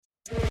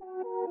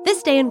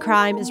This Day in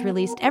Crime is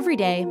released every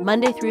day,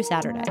 Monday through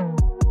Saturday.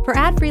 For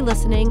ad-free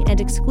listening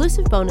and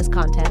exclusive bonus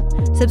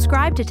content,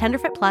 subscribe to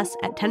Tenderfoot Plus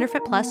at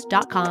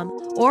tenderfootplus.com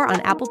or on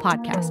Apple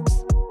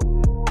Podcasts.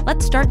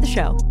 Let's start the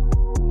show.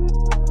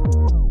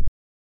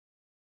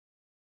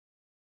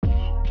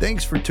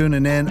 Thanks for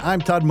tuning in. I'm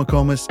Todd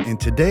McComas, and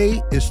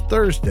today is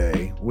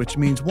Thursday, which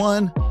means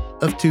one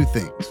of two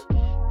things.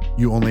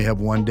 You only have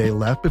one day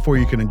left before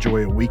you can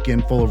enjoy a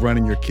weekend full of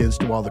running your kids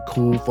to all the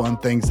cool, fun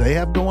things they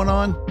have going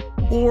on,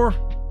 or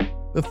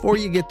before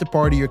you get to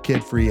party your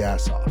kid-free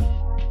ass off.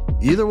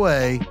 Either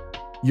way,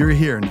 you're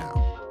here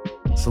now.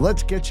 So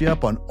let's get you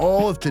up on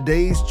all of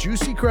today's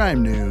juicy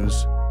crime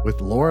news with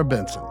Laura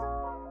Benson.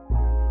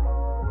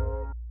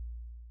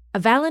 A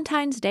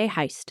Valentine's Day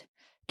heist.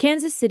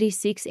 Kansas City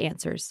seeks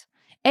answers.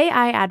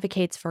 AI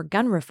advocates for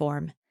gun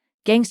reform.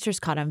 Gangsters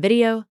caught on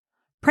video.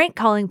 Prank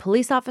calling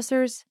police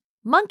officers.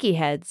 Monkey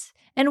heads.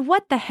 And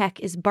what the heck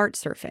is BART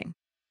surfing?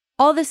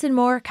 All this and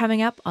more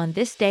coming up on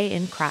This Day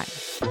in Crime.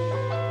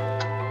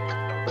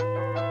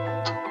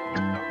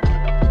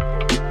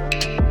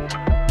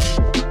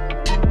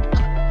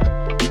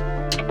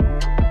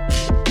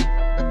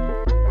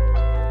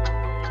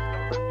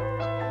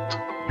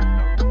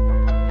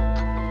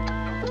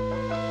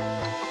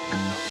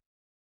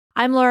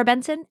 I'm Laura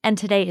Benson, and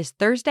today is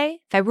Thursday,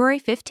 February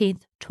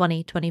 15th,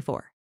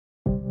 2024.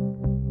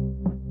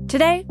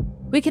 Today,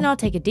 we can all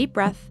take a deep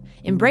breath,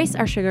 embrace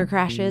our sugar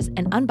crashes,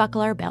 and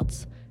unbuckle our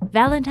belts.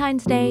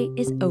 Valentine's Day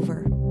is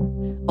over.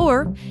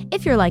 Or,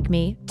 if you're like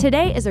me,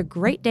 today is a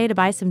great day to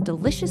buy some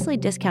deliciously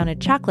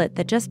discounted chocolate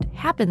that just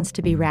happens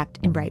to be wrapped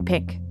in bright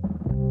pink.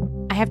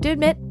 I have to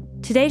admit,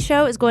 today's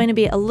show is going to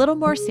be a little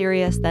more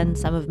serious than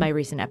some of my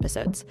recent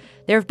episodes.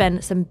 There have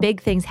been some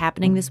big things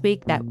happening this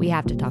week that we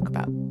have to talk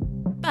about.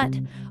 But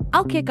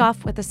I'll kick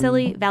off with a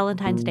silly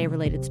Valentine's Day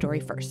related story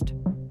first.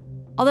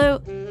 Although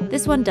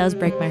this one does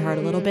break my heart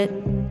a little bit.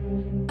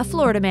 A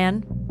Florida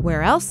man,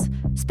 where else,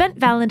 spent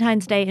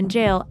Valentine's Day in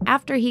jail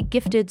after he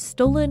gifted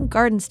stolen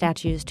garden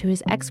statues to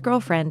his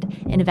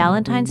ex-girlfriend in a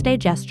Valentine's Day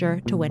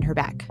gesture to win her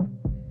back.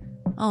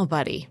 Oh,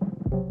 buddy.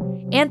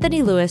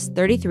 Anthony Lewis,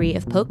 33,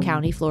 of Polk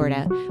County,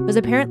 Florida, was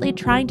apparently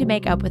trying to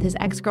make up with his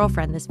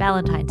ex-girlfriend this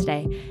Valentine's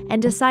Day and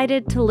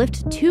decided to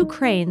lift 2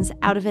 cranes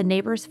out of a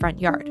neighbor's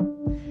front yard.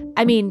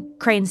 I mean,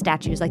 crane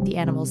statues like the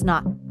animals,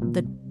 not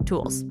the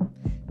tools.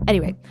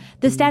 Anyway,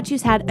 the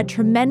statues had a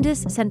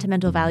tremendous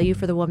sentimental value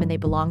for the woman they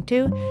belonged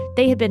to.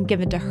 They had been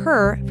given to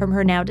her from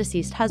her now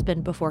deceased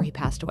husband before he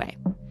passed away.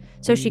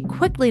 So she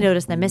quickly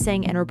noticed them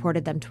missing and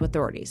reported them to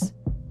authorities.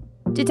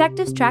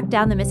 Detectives tracked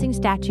down the missing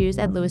statues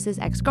at Lewis's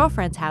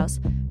ex-girlfriend's house,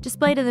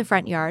 displayed in the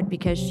front yard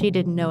because she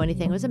didn't know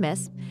anything was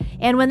amiss,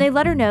 and when they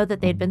let her know that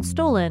they'd been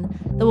stolen,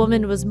 the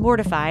woman was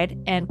mortified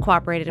and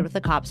cooperated with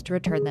the cops to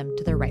return them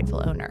to their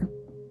rightful owner.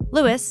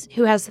 Lewis,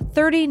 who has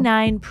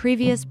 39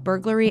 previous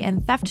burglary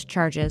and theft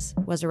charges,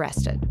 was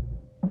arrested.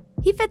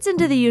 He fits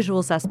into the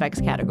usual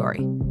suspects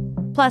category.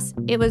 Plus,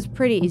 it was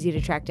pretty easy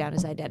to track down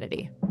his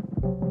identity.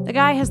 The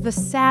guy has the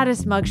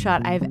saddest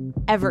mugshot I've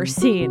ever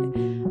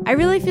seen. I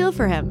really feel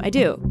for him, I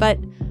do, but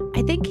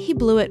I think he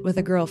blew it with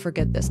a girl for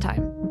good this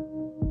time.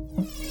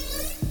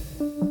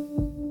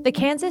 The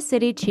Kansas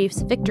City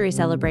Chiefs victory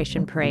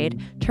celebration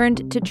parade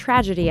turned to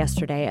tragedy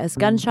yesterday as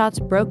gunshots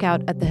broke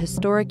out at the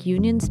historic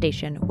Union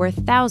Station, where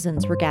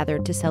thousands were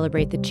gathered to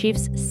celebrate the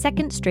Chiefs'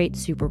 second straight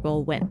Super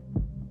Bowl win.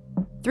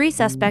 3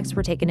 suspects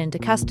were taken into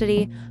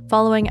custody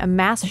following a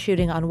mass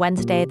shooting on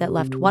Wednesday that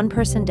left 1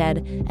 person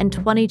dead and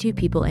 22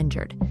 people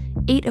injured,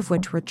 8 of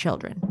which were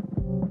children.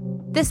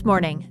 This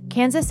morning,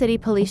 Kansas City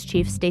Police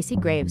Chief Stacey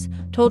Graves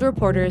told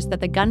reporters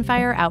that the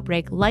gunfire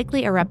outbreak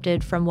likely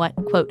erupted from what,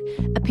 quote,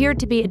 appeared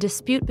to be a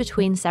dispute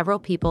between several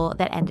people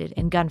that ended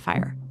in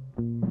gunfire.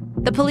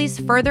 The police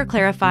further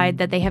clarified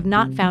that they have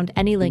not found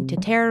any link to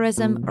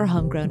terrorism or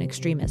homegrown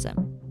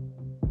extremism.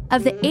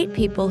 Of the 8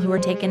 people who were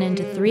taken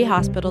into 3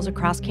 hospitals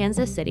across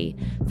Kansas City,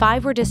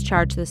 5 were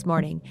discharged this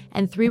morning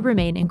and 3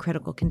 remain in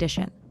critical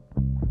condition.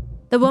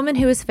 The woman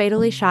who was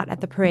fatally shot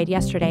at the parade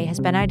yesterday has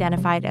been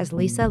identified as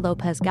Lisa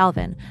Lopez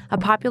Galvin, a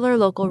popular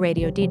local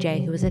radio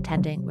DJ who was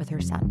attending with her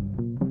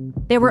son.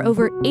 There were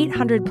over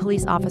 800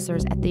 police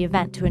officers at the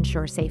event to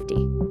ensure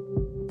safety.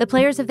 The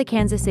players of the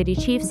Kansas City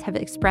Chiefs have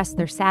expressed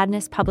their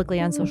sadness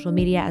publicly on social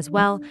media as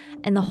well,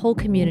 and the whole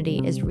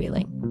community is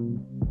reeling.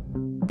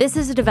 This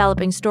is a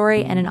developing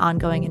story and an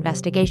ongoing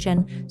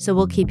investigation, so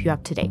we'll keep you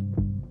up to date.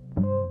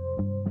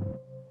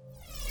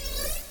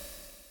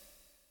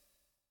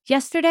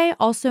 Yesterday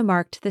also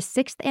marked the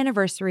 6th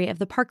anniversary of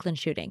the Parkland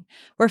shooting,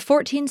 where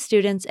 14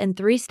 students and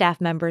 3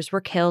 staff members were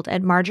killed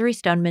at Marjory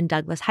Stoneman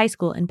Douglas High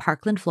School in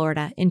Parkland,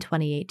 Florida in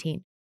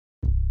 2018.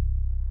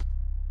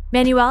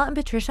 Manuel and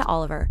Patricia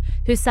Oliver,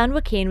 whose son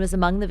Joaquin was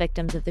among the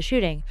victims of the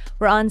shooting,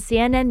 were on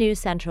CNN News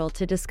Central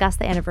to discuss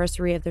the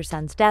anniversary of their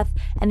son's death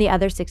and the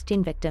other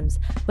 16 victims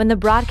when the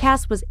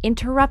broadcast was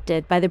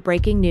interrupted by the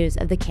breaking news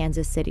of the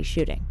Kansas City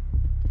shooting.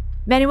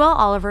 Manuel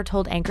Oliver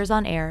told Anchors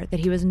on Air that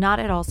he was not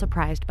at all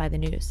surprised by the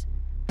news.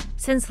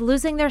 Since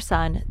losing their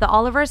son, the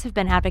Olivers have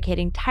been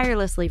advocating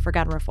tirelessly for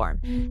gun reform,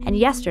 and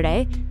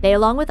yesterday, they,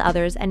 along with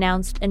others,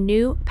 announced a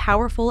new,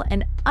 powerful,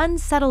 and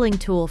unsettling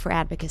tool for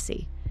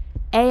advocacy: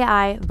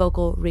 AI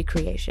vocal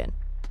recreation.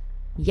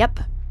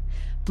 Yep.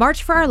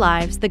 March for Our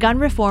Lives, the gun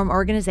reform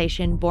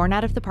organization born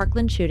out of the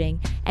Parkland shooting,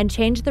 and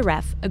Change the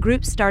Ref, a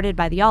group started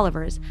by the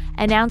Olivers,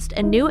 announced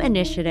a new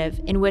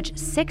initiative in which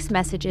 6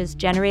 messages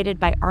generated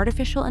by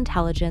artificial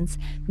intelligence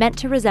meant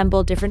to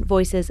resemble different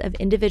voices of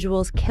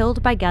individuals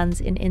killed by guns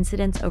in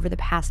incidents over the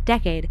past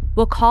decade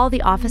will call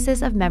the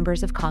offices of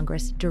members of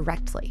Congress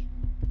directly.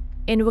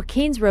 In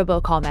Joaquin's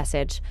robocall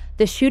message,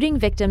 the shooting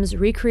victim's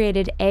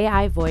recreated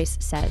AI voice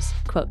says,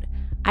 quote,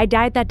 "I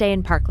died that day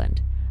in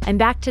Parkland. I'm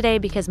back today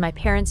because my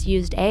parents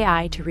used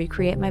AI to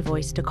recreate my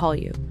voice to call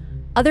you.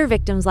 Other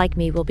victims like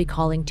me will be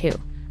calling too,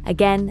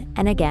 again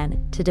and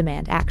again, to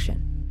demand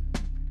action."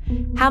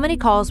 How many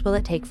calls will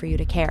it take for you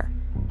to care?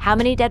 How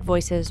many dead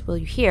voices will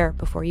you hear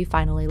before you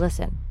finally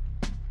listen?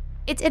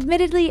 It's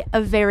admittedly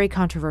a very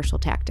controversial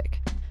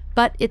tactic,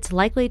 but it's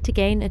likely to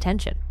gain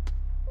attention.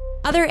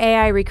 Other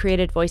AI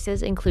recreated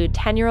voices include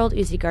 10-year-old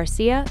Uzi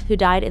Garcia, who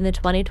died in the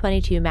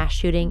 2022 mass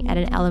shooting at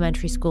an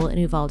elementary school in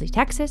Uvalde,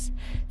 Texas,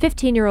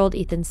 15-year-old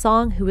Ethan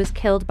Song, who was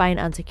killed by an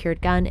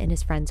unsecured gun in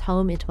his friend's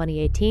home in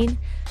 2018,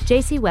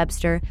 J.C.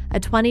 Webster, a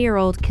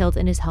 20-year-old killed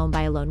in his home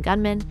by a lone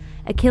gunman,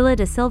 Aquila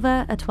da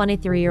Silva, a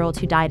 23-year-old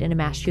who died in a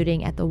mass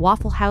shooting at the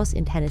Waffle House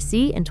in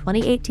Tennessee in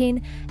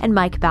 2018, and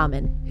Mike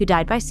Bauman, who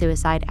died by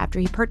suicide after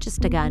he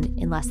purchased a gun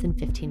in less than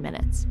 15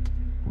 minutes.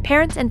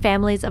 Parents and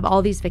families of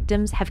all these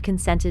victims have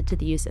consented to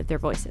the use of their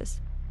voices.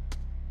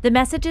 The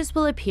messages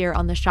will appear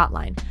on the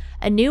Shotline,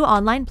 a new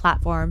online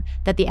platform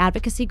that the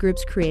advocacy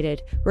groups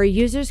created where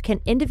users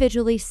can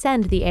individually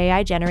send the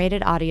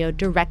AI-generated audio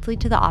directly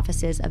to the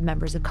offices of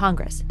members of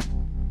Congress.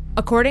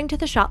 According to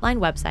the Shotline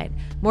website,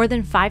 more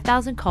than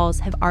 5,000 calls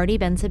have already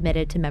been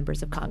submitted to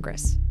members of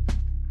Congress.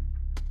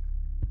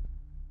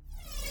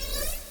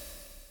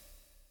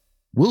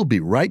 We'll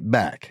be right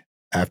back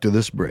after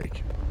this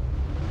break.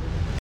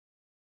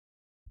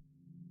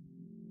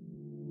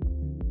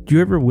 Do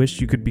you ever wish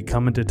you could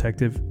become a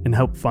detective and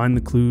help find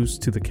the clues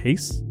to the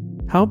case?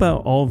 How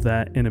about all of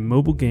that in a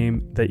mobile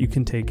game that you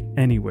can take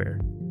anywhere?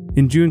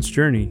 In June's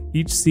Journey,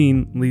 each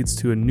scene leads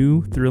to a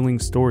new, thrilling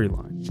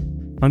storyline.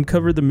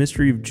 Uncover the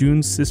mystery of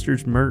June's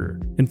sister's murder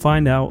and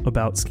find out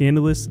about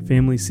scandalous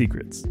family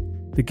secrets.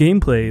 The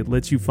gameplay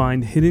lets you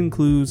find hidden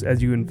clues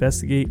as you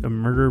investigate a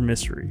murder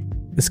mystery.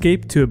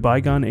 Escape to a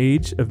bygone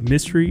age of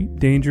mystery,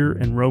 danger,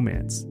 and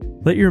romance.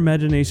 Let your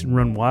imagination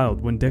run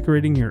wild when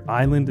decorating your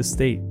island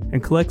estate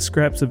and collect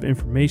scraps of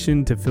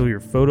information to fill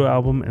your photo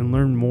album and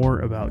learn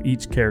more about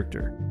each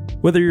character.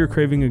 Whether you're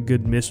craving a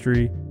good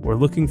mystery or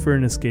looking for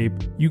an escape,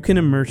 you can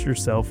immerse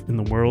yourself in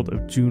the world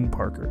of June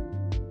Parker.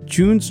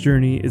 June's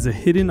Journey is a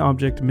hidden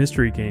object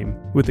mystery game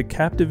with a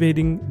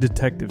captivating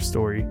detective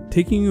story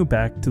taking you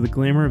back to the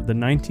glamour of the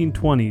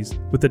 1920s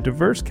with a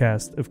diverse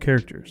cast of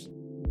characters.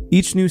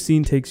 Each new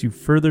scene takes you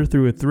further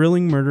through a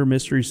thrilling murder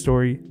mystery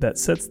story that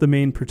sets the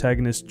main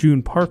protagonist,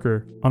 June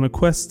Parker, on a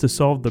quest to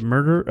solve the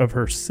murder of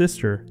her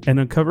sister and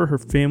uncover her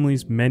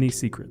family's many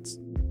secrets.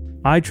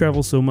 I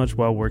travel so much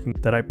while working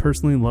that I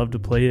personally love to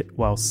play it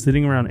while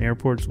sitting around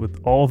airports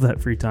with all that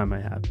free time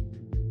I have.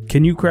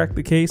 Can you crack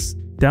the case?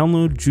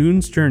 Download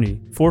June's Journey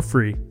for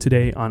free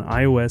today on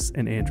iOS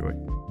and Android.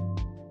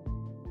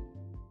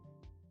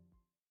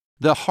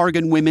 The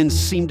Hargan women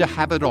seem to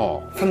have it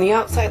all. From the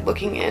outside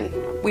looking in,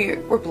 we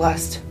were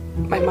blessed.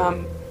 My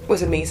mom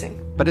was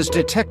amazing. But as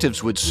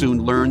detectives would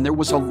soon learn, there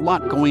was a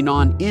lot going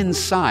on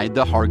inside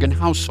the Hargan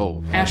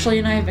household. Ashley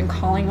and I have been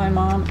calling my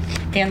mom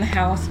and the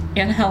house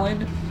and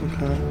Helen.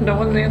 No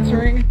one's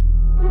answering.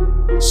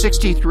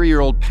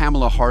 63-year-old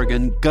Pamela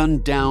Hargan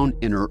gunned down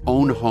in her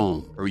own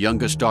home. Her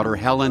youngest daughter,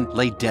 Helen,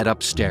 lay dead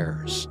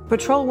upstairs.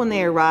 Patrol, when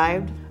they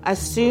arrived,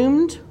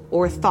 assumed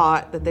or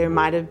thought that there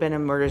might have been a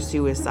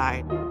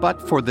murder-suicide.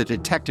 But for the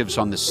detectives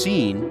on the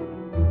scene,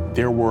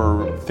 there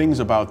were things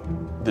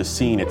about the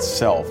scene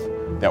itself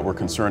that were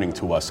concerning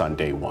to us on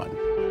day one.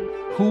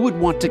 Who would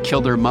want to kill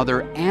their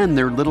mother and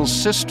their little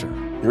sister?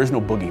 There is no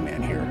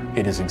boogeyman here.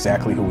 It is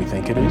exactly who we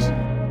think it is.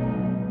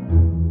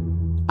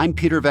 I'm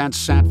Peter Van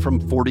Sant from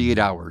 48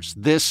 Hours.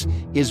 This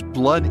is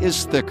Blood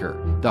is Thicker,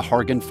 the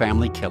Hargan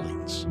family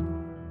killings.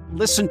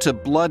 Listen to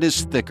Blood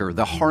is Thicker,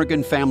 the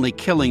Hargan family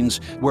killings,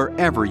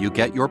 wherever you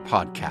get your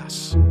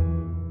podcasts.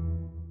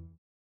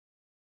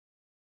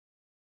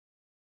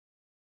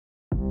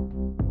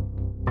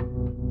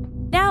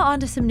 Now on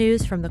to some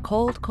news from the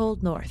cold,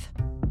 cold north.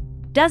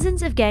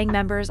 Dozens of gang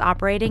members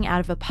operating out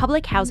of a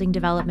public housing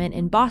development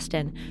in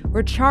Boston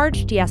were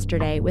charged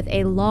yesterday with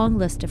a long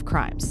list of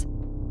crimes.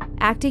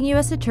 Acting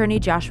U.S. Attorney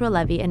Joshua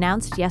Levy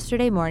announced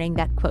yesterday morning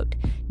that, quote,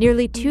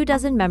 nearly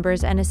 24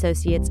 members and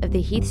associates of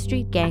the Heath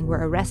Street Gang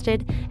were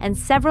arrested, and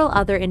several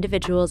other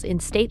individuals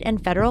in state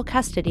and federal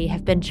custody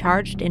have been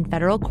charged in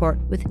federal court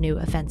with new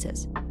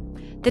offenses.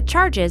 The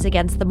charges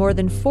against the more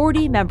than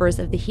 40 members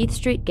of the Heath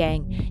Street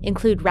Gang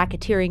include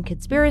racketeering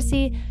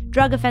conspiracy,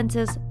 drug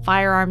offenses,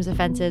 firearms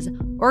offenses,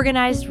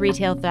 organized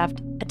retail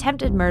theft,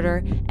 attempted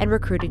murder, and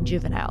recruiting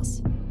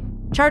juveniles.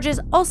 Charges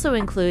also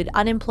include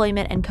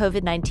unemployment and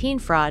COVID-19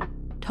 fraud,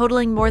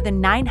 totaling more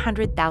than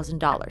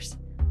 $900,000.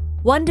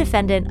 One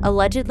defendant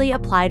allegedly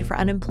applied for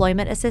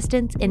unemployment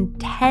assistance in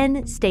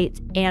 10 states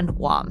and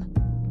Guam.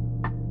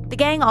 The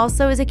gang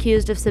also is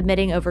accused of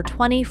submitting over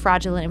 20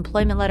 fraudulent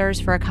employment letters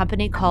for a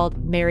company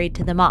called Married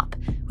to the Mop,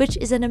 which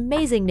is an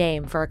amazing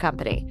name for a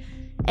company,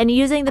 and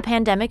using the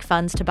pandemic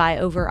funds to buy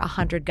over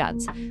 100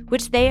 guns,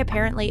 which they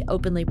apparently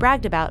openly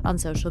bragged about on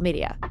social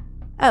media.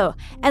 Oh,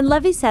 and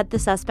Levy said the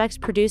suspects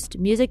produced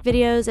music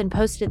videos and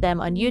posted them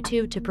on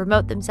YouTube to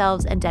promote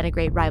themselves and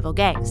denigrate rival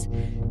gangs.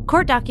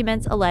 Court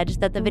documents allege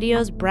that the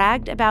videos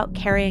bragged about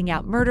carrying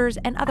out murders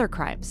and other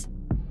crimes.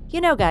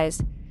 You know,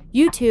 guys,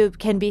 YouTube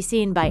can be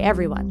seen by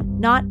everyone,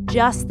 not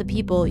just the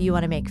people you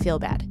want to make feel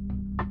bad.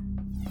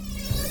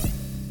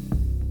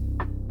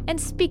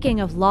 And speaking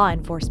of law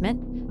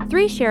enforcement,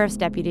 3 sheriff's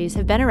deputies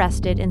have been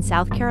arrested in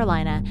South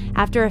Carolina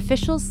after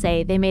officials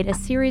say they made a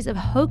series of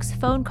hoax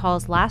phone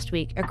calls last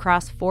week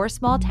across 4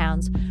 small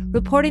towns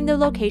reporting the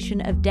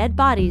location of dead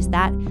bodies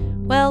that,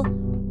 well,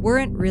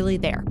 weren't really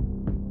there.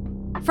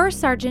 First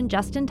Sergeant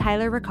Justin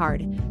Tyler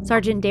Ricard,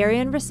 Sergeant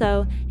Darian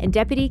Rousseau, and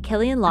Deputy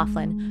Killian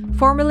Laughlin,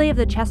 formerly of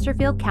the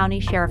Chesterfield County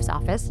Sheriff's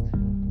Office,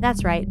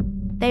 that's right,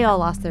 they all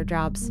lost their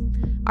jobs,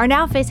 are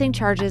now facing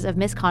charges of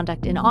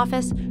misconduct in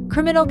office,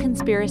 criminal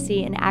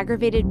conspiracy, and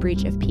aggravated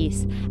breach of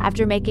peace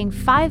after making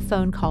 5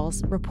 phone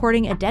calls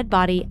reporting a dead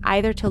body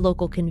either to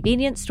local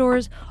convenience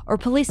stores or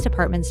police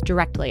departments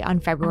directly on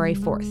February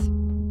 4th.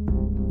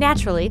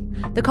 Naturally,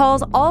 the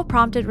calls all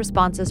prompted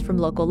responses from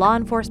local law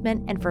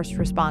enforcement and first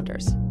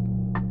responders.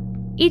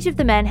 Each of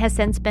the men has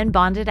since been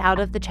bonded out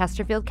of the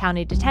Chesterfield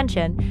County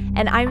detention,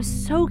 and I'm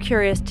so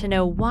curious to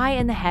know why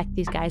in the heck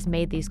these guys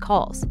made these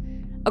calls.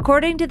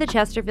 According to the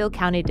Chesterfield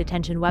County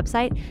Detention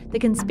website, the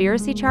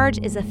conspiracy charge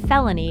is a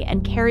felony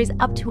and carries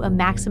up to a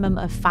maximum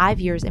of 5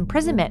 years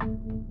imprisonment.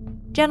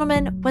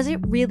 Gentlemen, was it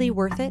really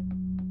worth it?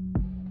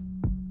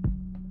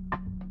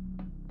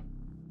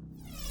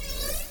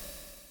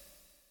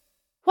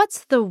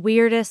 What's the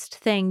weirdest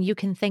thing you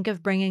can think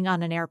of bringing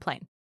on an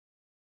airplane?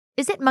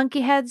 Is it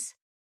monkey heads?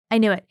 I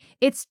knew it.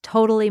 It's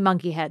totally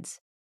monkey heads.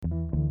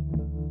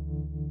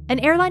 An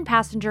airline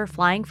passenger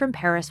flying from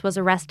Paris was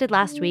arrested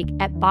last week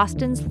at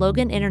Boston's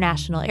Logan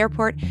International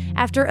Airport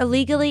after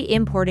illegally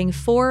importing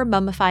 4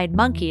 mummified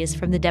monkeys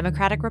from the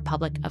Democratic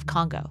Republic of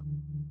Congo.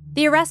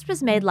 The arrest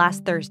was made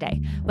last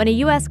Thursday when a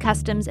U.S.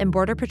 Customs and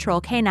Border Patrol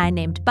canine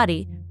named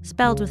Buddy,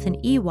 spelled with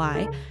an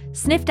EY,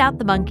 sniffed out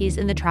the monkeys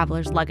in the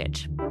traveler's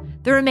luggage.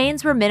 The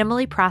remains were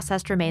minimally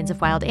processed remains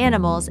of wild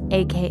animals,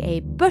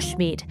 aka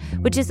bushmeat,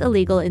 which is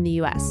illegal in the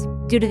U.S.,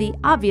 due to the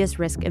obvious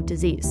risk of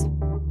disease.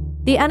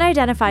 The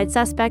unidentified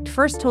suspect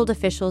first told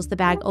officials the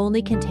bag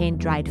only contained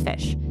dried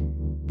fish.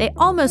 They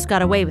almost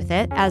got away with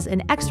it, as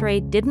an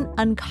X-ray didn't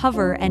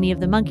uncover any of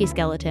the monkey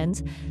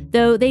skeletons,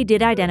 though they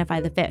did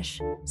identify the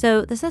fish,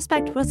 so the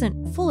suspect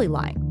wasn't fully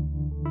lying.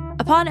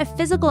 Upon a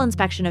physical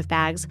inspection of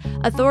bags,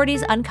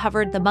 authorities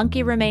uncovered the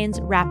monkey remains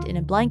wrapped in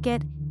a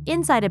blanket,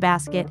 inside a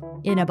basket,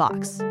 in a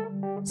box.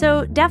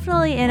 So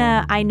definitely in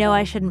a I know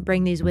I shouldn't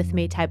bring these with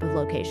me type of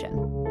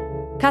location.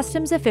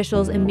 Customs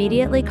officials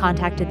immediately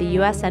contacted the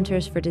U.S.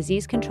 Centers for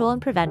Disease Control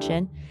and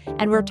Prevention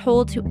and were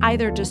told to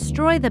either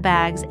destroy the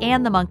bags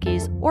and the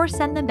monkeys or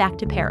send them back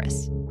to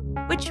Paris,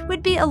 which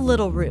would be a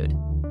little rude.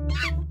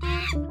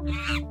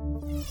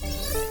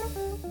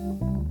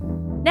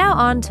 Now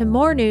on to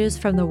more news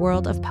from the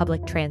world of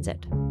public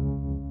transit.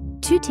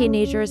 2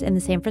 teenagers in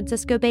the San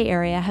Francisco Bay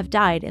Area have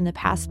died in the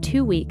past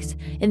 2 weeks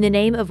in the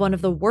name of one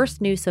of the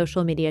worst new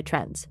social media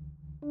trends.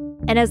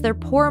 And as their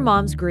poor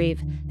moms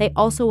grieve, they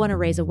also want to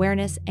raise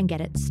awareness and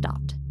get it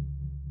stopped.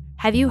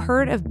 Have you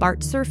heard of BART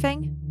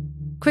surfing?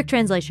 Quick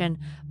translation,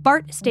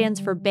 BART stands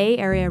for Bay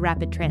Area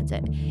Rapid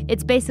Transit.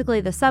 It's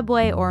basically the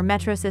subway or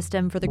metro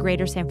system for the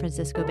greater San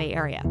Francisco Bay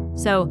Area.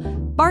 So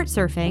BART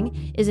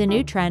surfing is a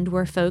new trend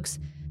where folks,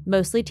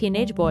 mostly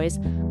teenage boys,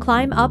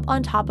 climb up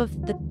on top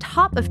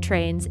of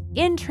trains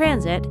in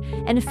transit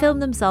and film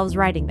themselves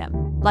riding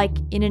them, like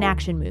in an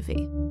action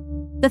movie.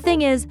 The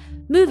thing is,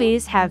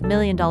 movies have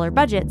million-dollar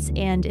budgets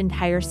and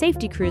entire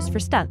safety crews for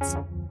stunts.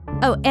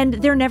 Oh, and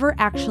they're never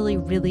actually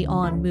really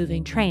on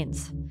moving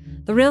trains.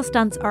 The real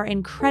stunts are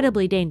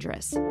incredibly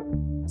dangerous.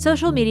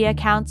 Social media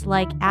accounts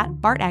like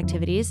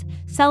 @BARTactivities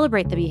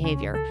celebrate the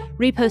behavior,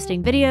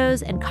 reposting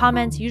videos and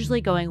comments usually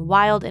going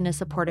wild in a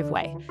supportive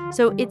way.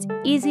 So it's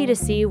easy to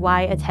see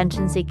why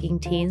attention-seeking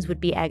teens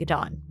would be egged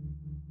on.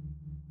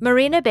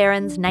 Marina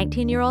Barron's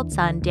 19-year-old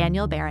son,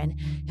 Daniel Barron,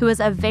 who is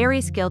a very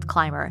skilled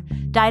climber,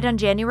 died on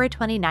January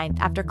 29th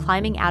after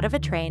climbing out of a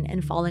train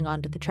and falling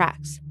onto the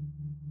tracks.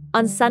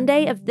 On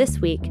Sunday of this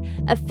week,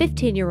 a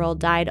 15-year-old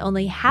died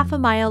only half a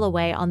mile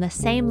away on the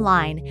same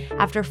line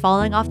after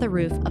falling off the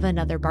roof of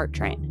another BART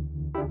train.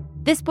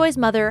 This boy's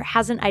mother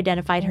hasn't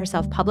identified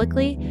herself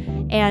publicly,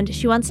 and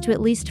she wants to,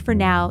 at least for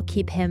now,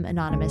 keep him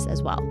anonymous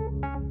as well.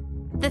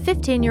 The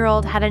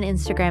 15-year-old had an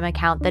Instagram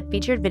account that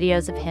featured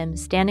videos of him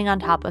standing on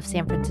top of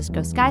San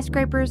Francisco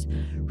skyscrapers,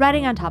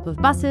 riding on top of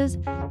buses,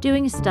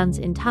 doing stunts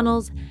in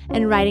tunnels,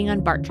 and riding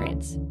on BART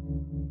trains.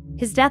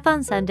 His death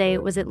on Sunday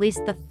was at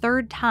least the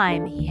third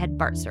time he had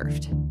BART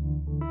surfed.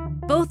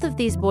 Both of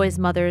these boys'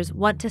 mothers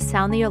want to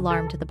sound the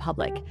alarm to the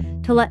public,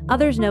 to let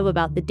others know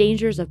about the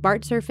dangers of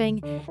BART surfing,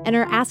 and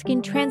are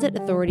asking transit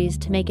authorities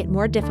to make it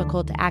more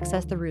difficult to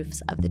access the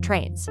roofs of the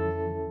trains.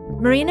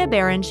 Marina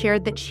Barron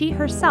shared that she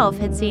herself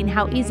had seen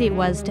how easy it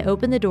was to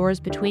open the doors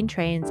between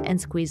trains and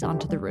squeeze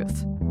onto the roof.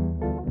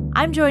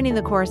 I'm joining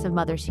the chorus of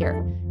mothers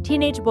here.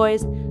 Teenage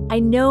boys, I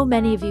know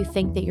many of you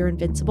think that you're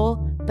invincible,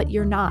 but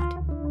you're not.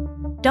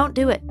 Don't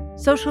do it.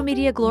 Social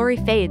media glory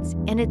fades,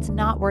 and it's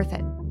not worth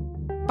it.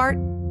 BART,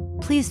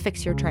 please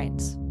fix your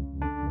trains.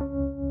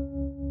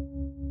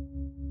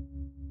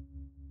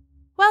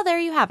 Well, there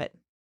you have it.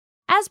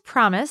 As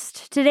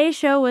promised, today's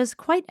show was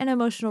quite an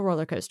emotional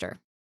roller coaster.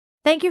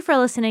 Thank you for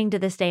listening to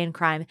This Day in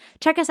Crime.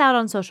 Check us out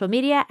on social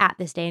media at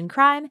This Day in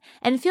Crime,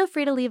 and feel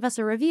free to leave us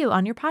a review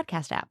on your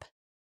podcast app.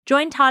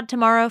 Join Todd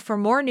tomorrow for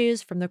more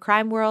news from the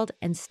crime world,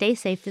 and stay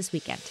safe this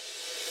weekend.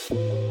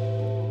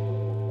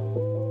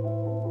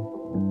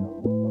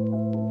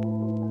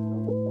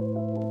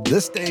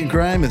 This Day in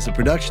Crime is a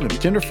production of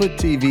Tenderfoot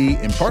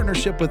TV in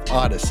partnership with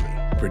Odyssey,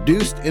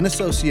 produced in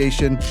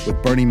association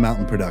with Burning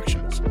Mountain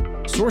Productions.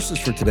 Sources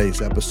for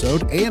today's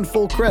episode and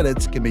full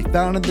credits can be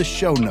found in the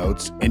show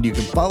notes, and you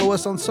can follow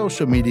us on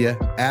social media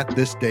at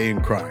This Day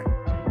in Crime.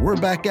 We're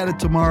back at it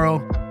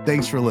tomorrow.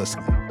 Thanks for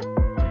listening.